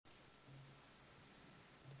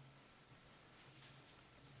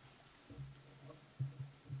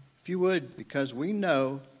If you would, because we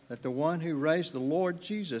know that the one who raised the Lord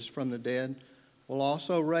Jesus from the dead will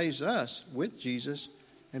also raise us with Jesus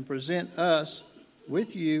and present us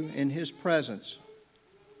with you in his presence.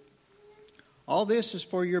 All this is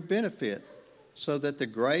for your benefit, so that the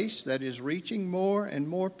grace that is reaching more and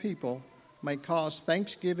more people may cause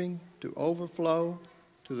thanksgiving to overflow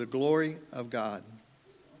to the glory of God.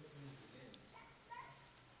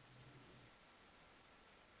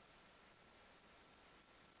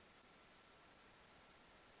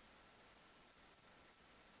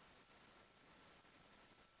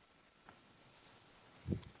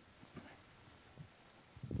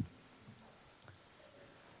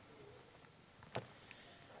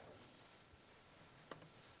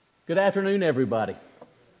 Good afternoon, everybody.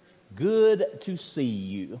 Good to see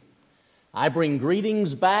you. I bring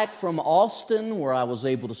greetings back from Austin, where I was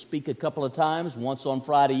able to speak a couple of times, once on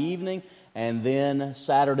Friday evening and then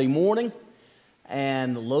Saturday morning.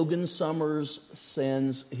 And Logan Summers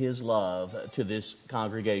sends his love to this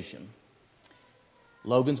congregation.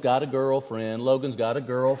 Logan's got a girlfriend. Logan's got a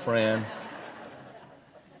girlfriend.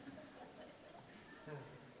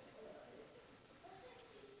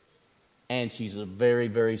 And she's a very,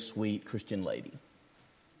 very sweet Christian lady.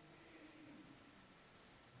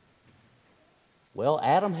 Well,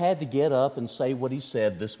 Adam had to get up and say what he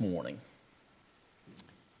said this morning.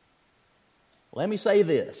 Let me say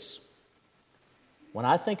this. When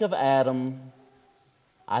I think of Adam,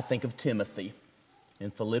 I think of Timothy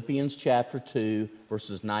in Philippians chapter 2,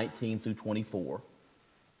 verses 19 through 24.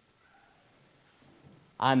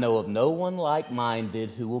 I know of no one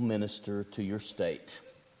like-minded who will minister to your state.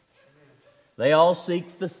 They all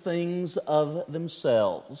seek the things of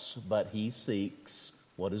themselves, but he seeks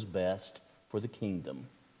what is best for the kingdom.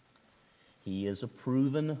 He is a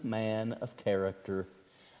proven man of character,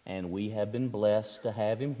 and we have been blessed to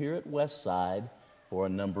have him here at Westside for a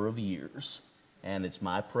number of years. And it's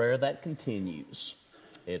my prayer that continues.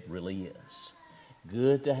 It really is.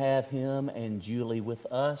 Good to have him and Julie with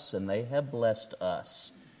us, and they have blessed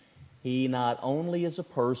us. He not only is a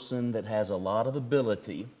person that has a lot of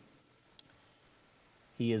ability,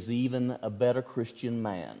 he is even a better Christian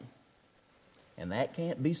man. And that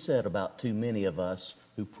can't be said about too many of us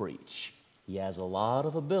who preach. He has a lot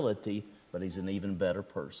of ability, but he's an even better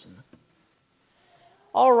person.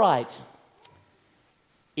 All right.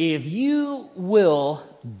 If you will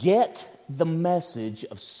get the message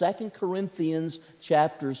of 2 Corinthians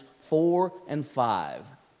chapters 4 and 5,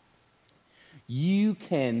 you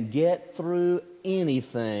can get through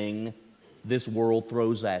anything this world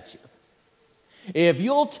throws at you. If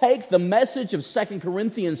you'll take the message of 2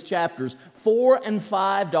 Corinthians chapters 4 and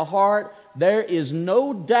 5 to heart, there is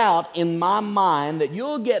no doubt in my mind that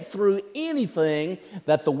you'll get through anything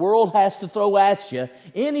that the world has to throw at you,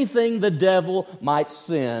 anything the devil might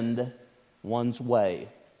send one's way.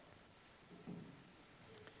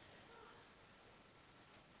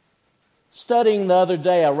 Studying the other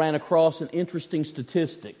day, I ran across an interesting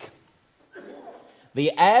statistic. The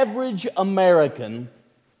average American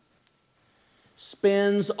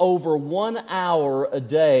spends over 1 hour a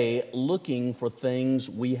day looking for things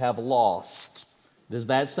we have lost. Does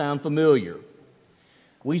that sound familiar?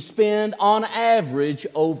 We spend on average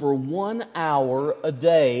over 1 hour a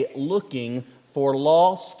day looking for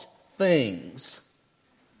lost things.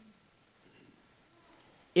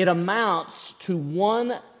 It amounts to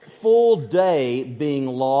 1 full day being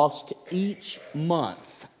lost each month.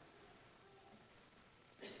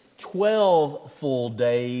 12 full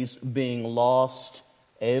days being lost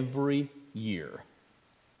every year.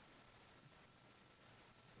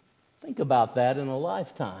 Think about that in a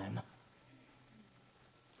lifetime.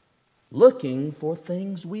 Looking for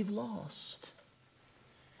things we've lost.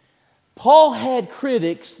 Paul had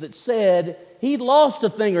critics that said he'd lost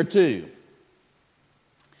a thing or two.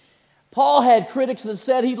 Paul had critics that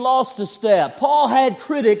said he'd lost a step. Paul had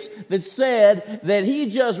critics that said that he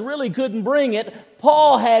just really couldn't bring it.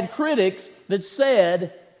 Paul had critics that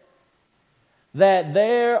said that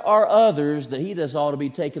there are others that he just ought to be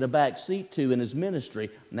taking a back seat to in his ministry,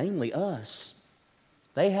 namely us.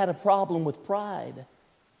 They had a problem with pride.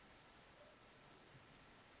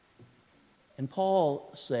 And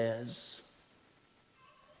Paul says,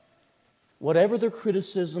 whatever their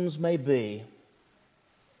criticisms may be,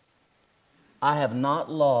 I have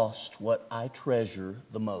not lost what I treasure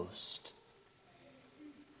the most.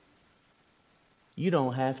 You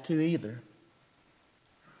don't have to either.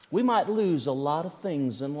 We might lose a lot of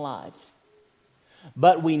things in life,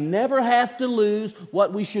 but we never have to lose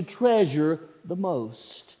what we should treasure the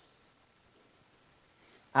most.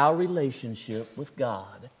 Our relationship with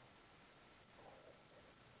God.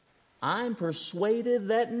 I'm persuaded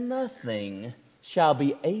that nothing shall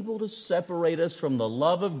be able to separate us from the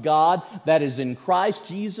love of God that is in Christ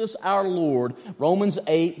Jesus our Lord. Romans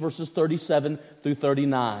 8, verses 37 through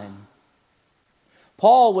 39.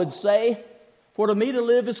 Paul would say, for to me to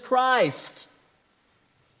live is Christ.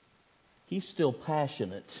 He's still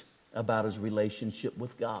passionate about his relationship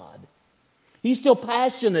with God. He's still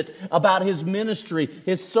passionate about his ministry,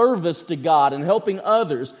 his service to God, and helping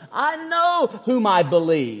others. I know whom I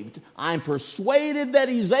believed. I'm persuaded that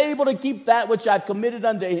he's able to keep that which I've committed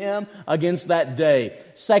unto him against that day.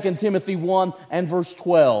 2 Timothy 1 and verse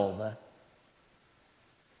 12.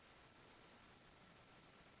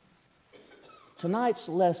 Tonight's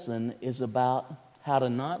lesson is about how to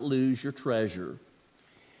not lose your treasure.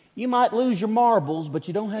 You might lose your marbles, but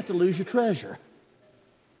you don't have to lose your treasure.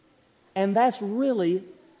 And that's really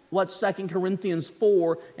what 2 Corinthians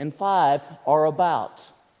 4 and 5 are about.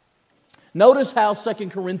 Notice how 2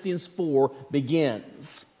 Corinthians 4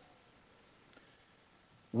 begins.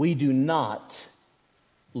 We do not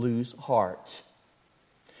lose heart.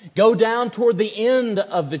 Go down toward the end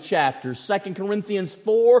of the chapter, 2 Corinthians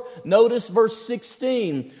 4, notice verse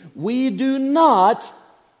 16. We do not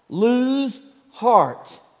lose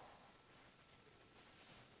heart.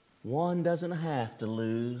 One doesn't have to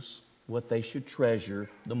lose what they should treasure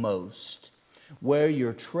the most. Where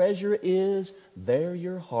your treasure is, there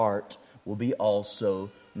your heart will be also.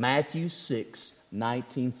 Matthew 6,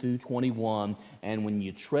 19 through 21. And when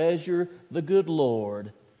you treasure the good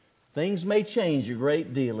Lord, things may change a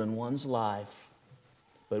great deal in one's life,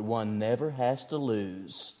 but one never has to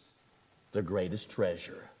lose the greatest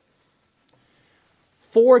treasure.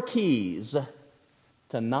 4 keys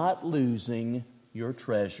to not losing your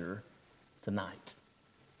treasure tonight.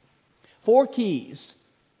 4 keys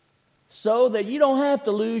so that you don't have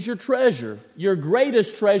to lose your treasure, your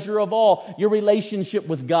greatest treasure of all, your relationship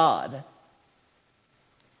with God.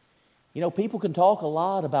 You know, people can talk a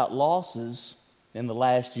lot about losses in the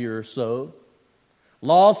last year or so,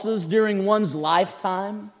 losses during one's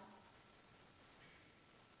lifetime.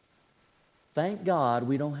 Thank God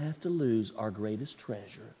we don't have to lose our greatest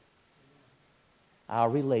treasure,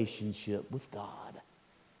 our relationship with God.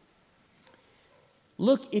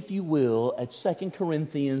 Look, if you will, at 2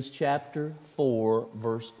 Corinthians chapter 4,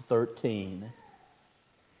 verse 13.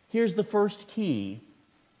 Here's the first key.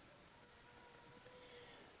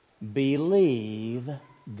 Believe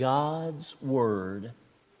God's word.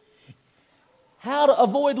 How to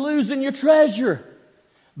avoid losing your treasure.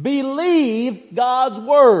 Believe God's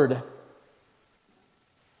word.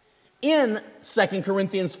 In 2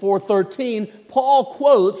 Corinthians 4:13, Paul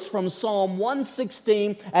quotes from Psalm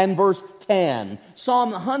 116 and verse 10. Psalm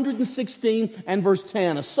 116 and verse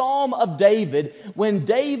 10, a psalm of David, when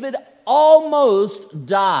David almost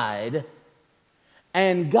died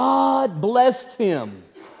and God blessed him.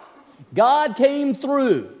 God came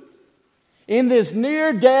through in this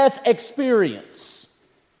near-death experience.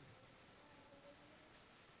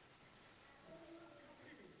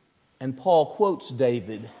 And Paul quotes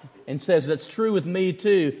David and says, that's true with me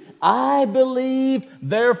too. I believe,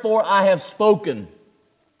 therefore I have spoken.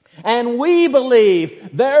 And we believe,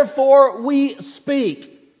 therefore we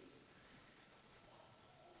speak.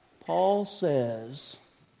 Paul says,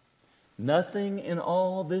 nothing in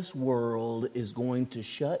all this world is going to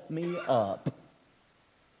shut me up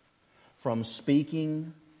from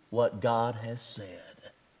speaking what God has said.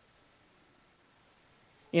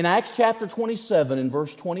 In Acts chapter 27 and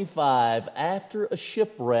verse 25, after a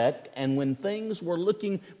shipwreck and when things were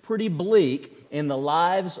looking pretty bleak in the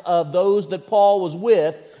lives of those that Paul was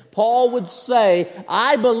with, Paul would say,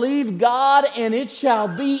 I believe God and it shall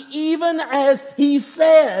be even as he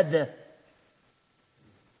said.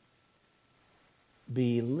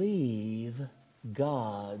 Believe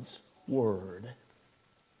God's word.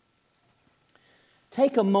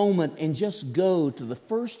 Take a moment and just go to the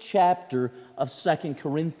first chapter of 2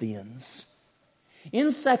 Corinthians.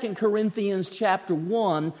 In 2 Corinthians chapter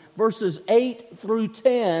 1, verses 8 through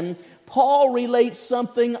 10, Paul relates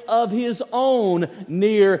something of his own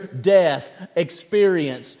near-death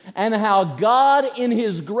experience and how God in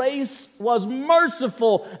his grace was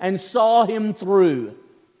merciful and saw him through.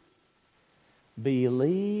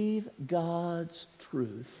 Believe God's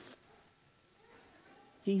truth.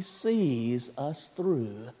 He sees us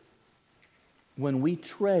through when we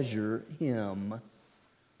treasure Him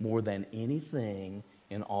more than anything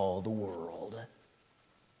in all the world.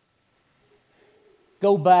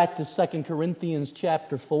 Go back to 2 Corinthians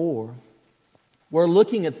chapter 4. We're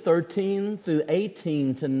looking at 13 through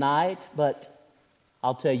 18 tonight, but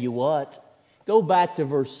I'll tell you what. Go back to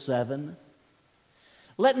verse 7.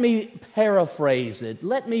 Let me paraphrase it.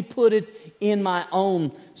 Let me put it in my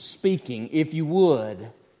own speaking, if you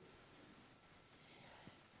would.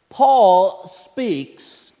 Paul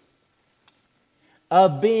speaks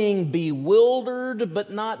of being bewildered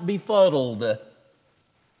but not befuddled,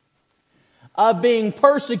 of being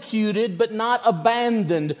persecuted but not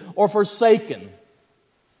abandoned or forsaken.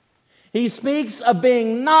 He speaks of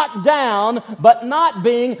being knocked down but not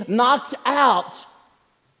being knocked out.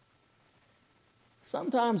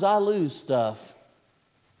 Sometimes I lose stuff.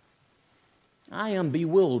 I am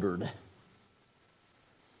bewildered.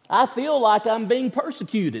 I feel like I'm being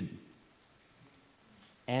persecuted.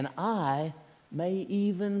 And I may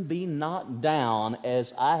even be knocked down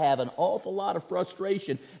as I have an awful lot of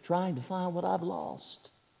frustration trying to find what I've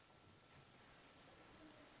lost.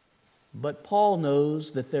 But Paul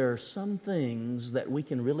knows that there are some things that we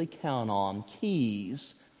can really count on,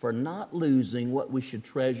 keys for not losing what we should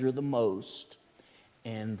treasure the most.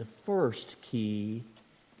 And the first key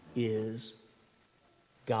is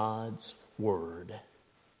God's Word.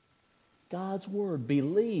 God's Word.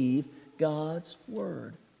 Believe God's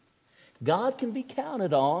Word. God can be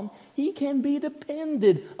counted on. He can be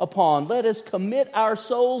depended upon. Let us commit our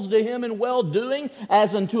souls to Him in well-doing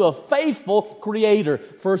as unto a faithful Creator.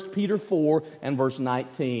 1 Peter 4 and verse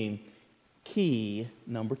 19. Key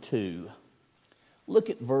number 2. Look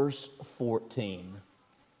at verse 14.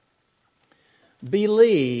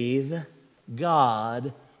 Believe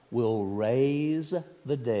God will raise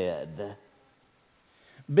the dead.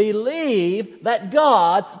 Believe that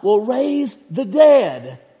God will raise the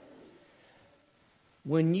dead.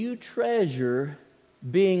 When you treasure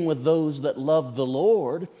being with those that love the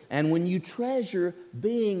Lord, and when you treasure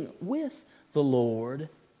being with the Lord,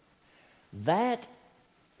 that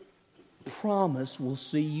promise will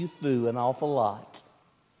see you through an awful lot.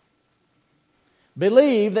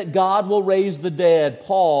 Believe that God will raise the dead.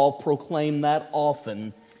 Paul proclaimed that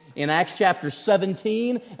often. In Acts chapter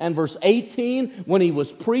 17 and verse 18, when he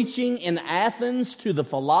was preaching in Athens to the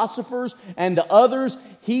philosophers and to others,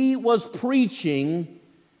 he was preaching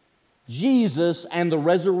Jesus and the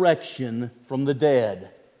resurrection from the dead.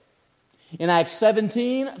 In Acts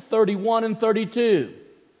 17, 31 and 32,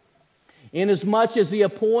 inasmuch as He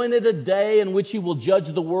appointed a day in which He will judge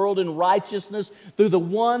the world in righteousness through the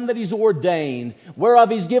one that He's ordained, whereof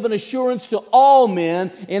He's given assurance to all men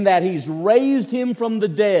in that He's raised Him from the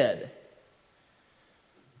dead.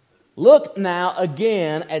 Look now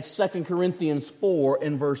again at 2 Corinthians 4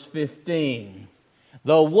 and verse 15.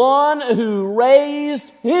 The one who raised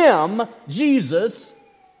Him, Jesus,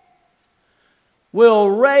 will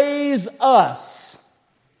raise us.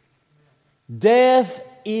 Death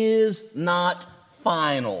is not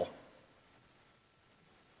final.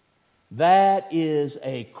 That is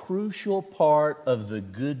a crucial part of the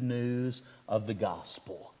good news of the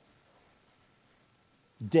gospel.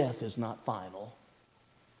 Death is not final.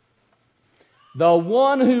 The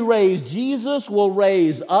one who raised Jesus will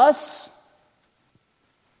raise us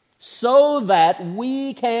so that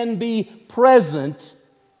we can be present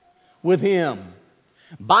with Him.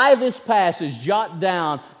 By this passage, jot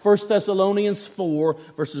down 1 Thessalonians 4,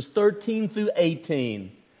 verses 13 through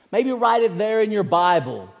 18. Maybe write it there in your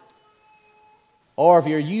Bible. Or if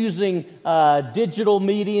you're using digital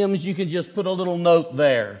mediums, you can just put a little note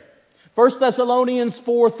there. 1 Thessalonians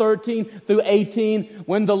 4, 13 through 18.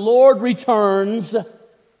 When the Lord returns,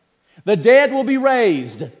 the dead will be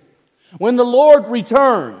raised. When the Lord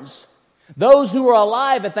returns, those who are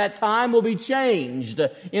alive at that time will be changed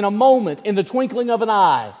in a moment, in the twinkling of an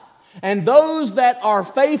eye. And those that are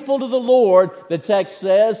faithful to the Lord, the text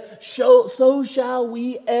says, so shall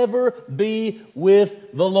we ever be with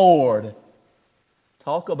the Lord.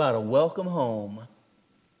 Talk about a welcome home.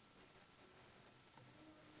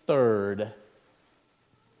 Third,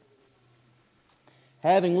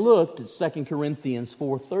 having looked at 2 Corinthians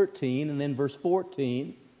 4:13 and then verse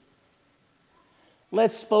 14,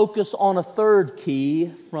 let's focus on a third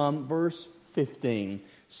key from verse 15.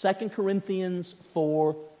 2 Corinthians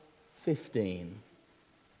 4:15.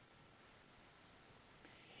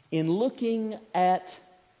 In looking at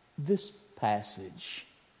this passage,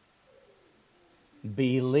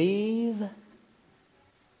 believe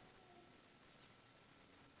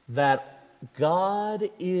that God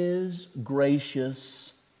is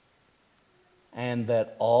gracious and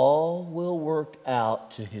that all will work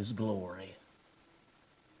out to His glory.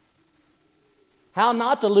 How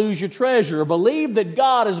not to lose your treasure. Believe that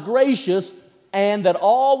God is gracious and that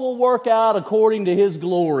all will work out according to His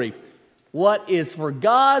glory. What is for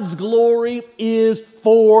God's glory is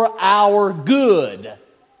for our good.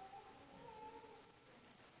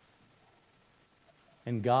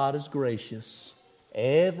 And God is gracious.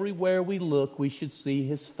 Everywhere we look, we should see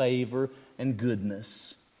His favor and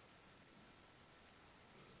goodness.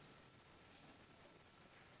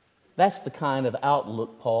 That's the kind of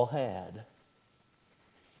outlook Paul had.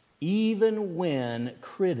 Even when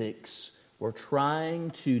critics were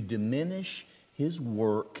trying to diminish his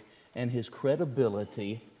work and his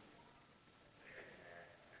credibility,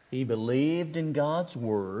 he believed in God's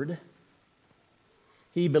Word.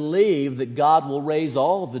 He believed that God will raise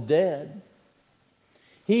all the dead.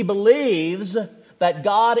 He believes that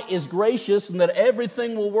God is gracious and that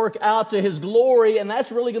everything will work out to His glory, and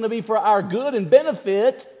that's really going to be for our good and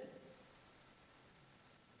benefit.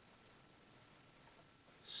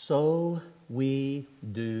 So we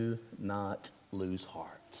do not lose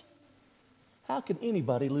heart. How can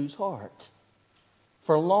anybody lose heart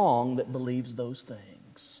for long that believes those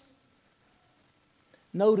things?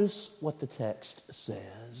 Notice what the text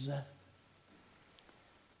says.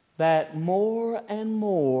 That more and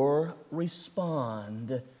more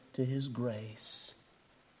respond to His grace.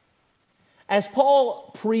 As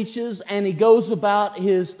Paul preaches and he goes about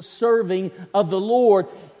his serving of the Lord,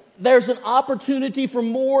 there's an opportunity for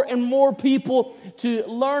more and more people to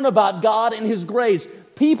learn about God and His grace.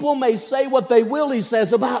 People may say what they will, he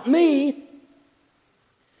says, about me.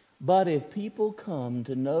 But if people come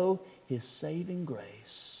to know His saving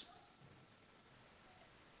grace,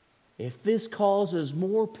 if this causes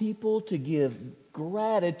more people to give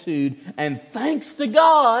gratitude and thanks to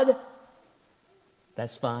God,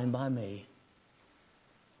 that's fine by me.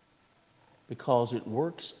 Because it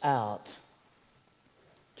works out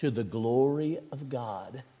to the glory of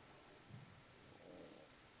God.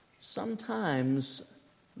 Sometimes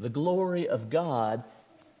the glory of God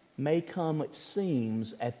may come, it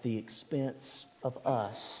seems, at the expense of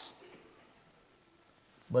us.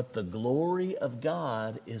 But the glory of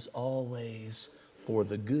God is always for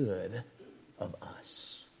the good of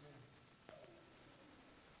us.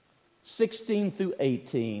 16 through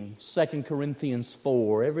 18, 2 Corinthians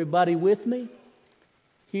 4. Everybody with me?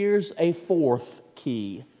 Here's a fourth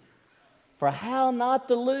key for how not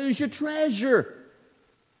to lose your treasure.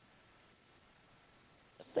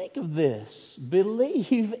 Think of this.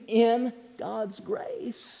 Believe in God's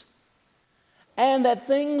grace, and that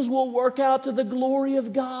things will work out to the glory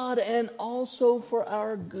of God and also for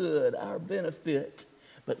our good, our benefit.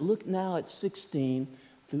 But look now at 16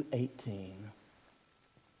 through 18.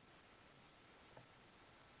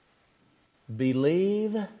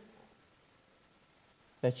 Believe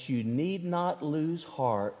that you need not lose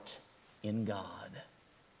heart in God.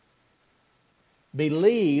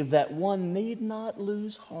 Believe that one need not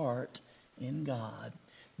lose heart in God.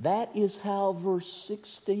 That is how verse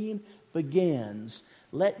 16 begins.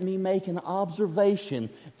 Let me make an observation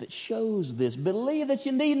that shows this. Believe that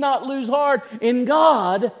you need not lose heart in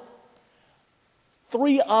God.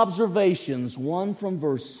 3 observations, one from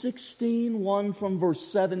verse 16, one from verse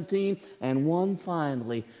 17, and one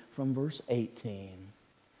finally from verse 18.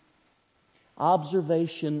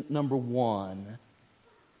 Observation number 1.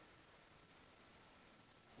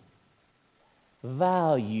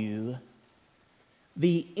 Value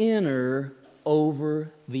the inner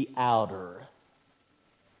over the outer.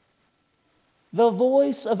 The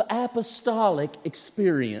voice of apostolic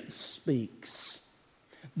experience speaks.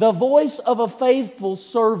 The voice of a faithful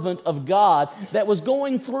servant of God that was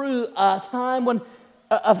going through a time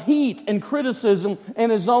of heat and criticism in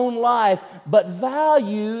his own life, but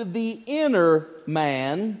value the inner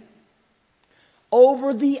man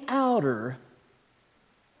over the outer.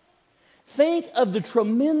 Think of the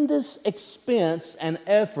tremendous expense and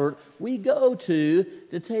effort we go to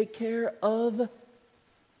take care of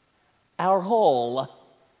our whole,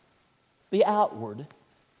 the outward.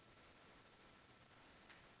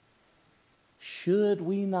 Should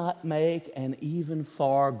we not make an even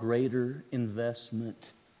far greater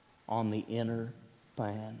investment on the inner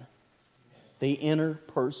man, the inner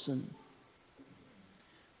person?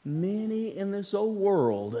 Many in this old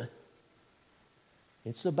world,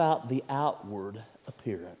 it's about the outward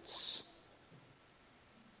appearance.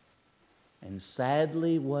 And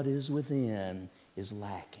sadly, what is within is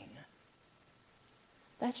lacking.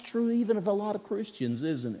 That's true even of a lot of Christians,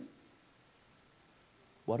 isn't it?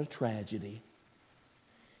 What a tragedy.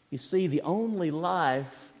 You see, the only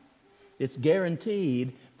life that's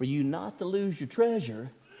guaranteed for you not to lose your treasure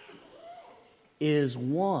is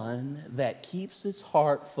one that keeps its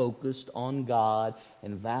heart focused on God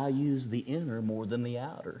and values the inner more than the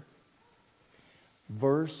outer.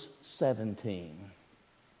 Verse 17.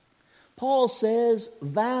 Paul says,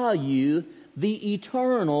 value the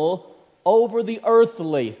eternal over the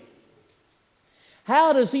earthly.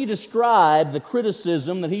 How does he describe the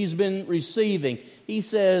criticism that he's been receiving? He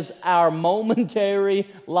says, our momentary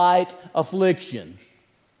light affliction.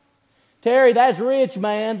 Terry, that's rich,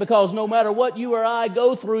 man, because no matter what you or I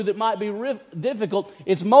go through that might be difficult,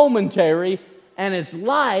 it's momentary and it's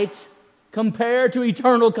light compared to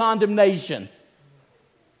eternal condemnation.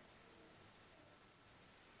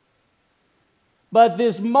 But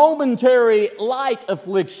this momentary light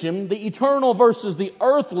affliction, the eternal versus the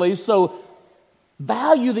earthly, so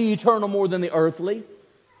value the eternal more than the earthly,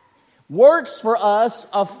 works for us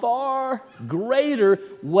a far greater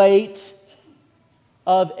weight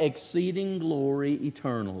of exceeding glory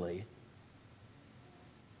eternally.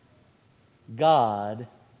 God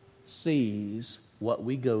sees what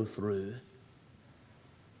we go through,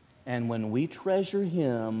 and when we treasure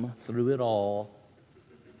Him through it all,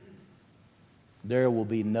 there will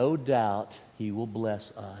be no doubt He will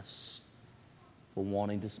bless us for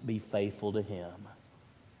wanting to be faithful to Him.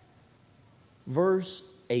 Verse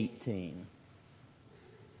 18.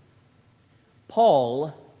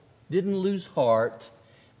 Paul didn't lose heart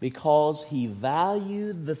because he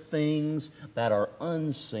valued the things that are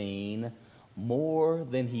unseen more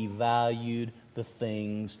than he valued the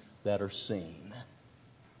things that are seen.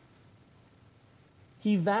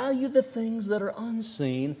 He valued the things that are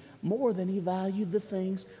unseen more than he valued the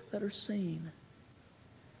things that are seen.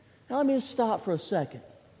 Now let me just stop for a second.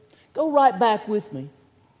 Go right back with me.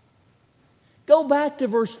 Go back to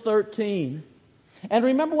verse 13. And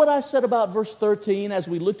remember what I said about verse 13 as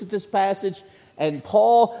we looked at this passage, and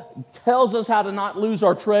Paul tells us how to not lose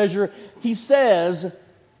our treasure. He says,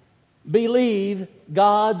 believe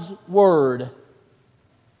God's word.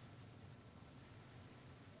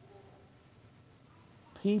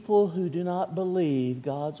 People who do not believe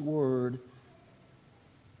God's word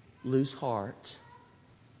lose heart.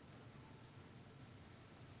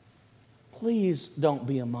 Please don't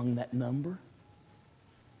be among that number.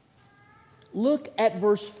 Look at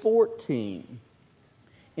verse 14.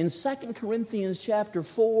 In 2 Corinthians chapter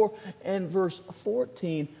 4 and verse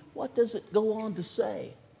 14, what does it go on to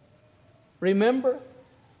say? Remember?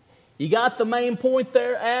 You got the main point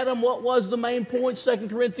there, Adam? What was the main point, 2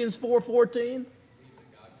 Corinthians 4:14?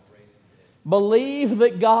 Believe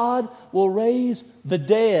that God will raise the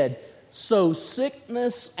dead, so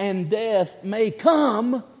sickness and death may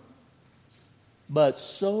come, but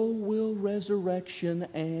so will resurrection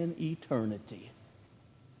and eternity.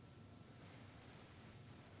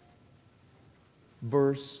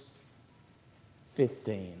 Verse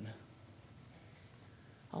 15.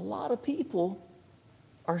 A lot of people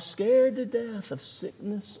are scared to death of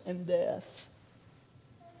sickness and death.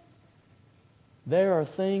 There are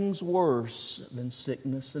things worse than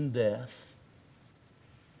sickness and death.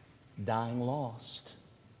 Dying lost.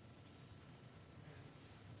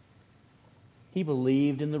 He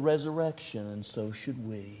believed in the resurrection, and so should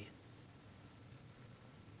we.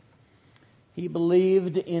 He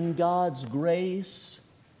believed in God's grace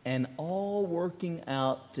and all working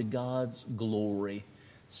out to God's glory.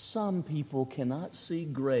 Some people cannot see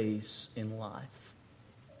grace in life.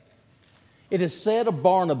 It is said of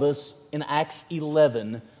Barnabas in Acts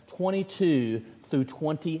 11:22 through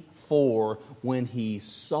 24, when he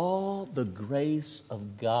saw the grace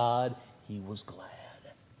of God, he was glad.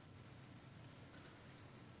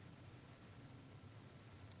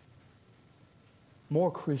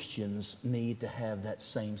 More Christians need to have that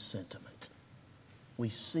same sentiment. We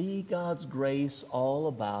see God's grace all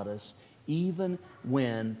about us, even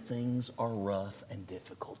when things are rough and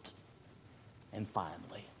difficult. And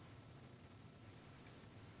finally,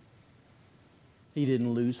 he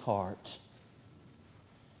didn't lose heart.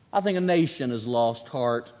 I think a nation has lost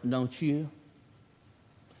heart, don't you?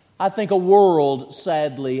 I think a world,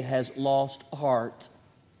 sadly, has lost heart.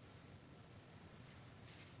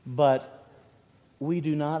 But we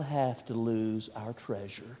do not have to lose our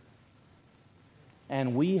treasure.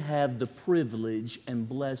 And we have the privilege and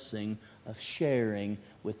blessing of sharing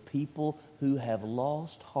with people who have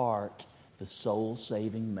lost heart the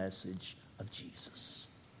soul-saving message of Jesus.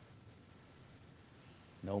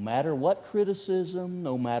 No matter what criticism,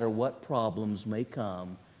 no matter what problems may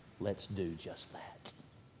come, let's do just that.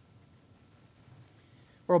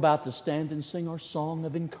 We're about to stand and sing our song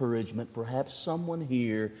of encouragement. Perhaps someone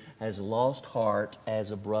here has lost heart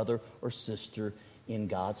as a brother or sister in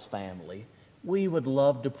God's family. We would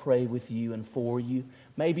love to pray with you and for you.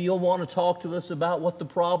 Maybe you'll want to talk to us about what the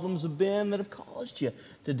problems have been that have caused you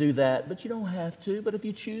to do that, but you don't have to. But if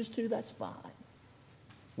you choose to, that's fine.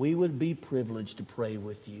 We would be privileged to pray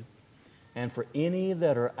with you. And for any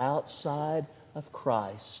that are outside of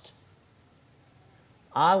Christ,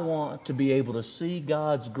 I want to be able to see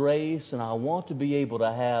God's grace, and I want to be able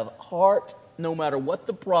to have heart no matter what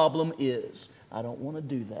the problem is. I don't want to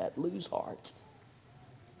do that, lose heart.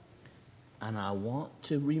 And I want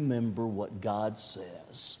to remember what God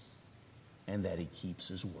says and that He keeps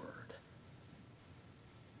His word.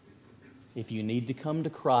 If you need to come to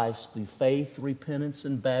Christ through faith, repentance,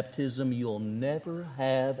 and baptism, you'll never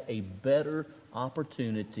have a better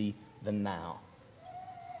opportunity than now.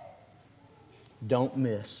 Don't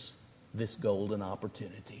miss this golden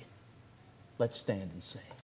opportunity. Let's stand and sing.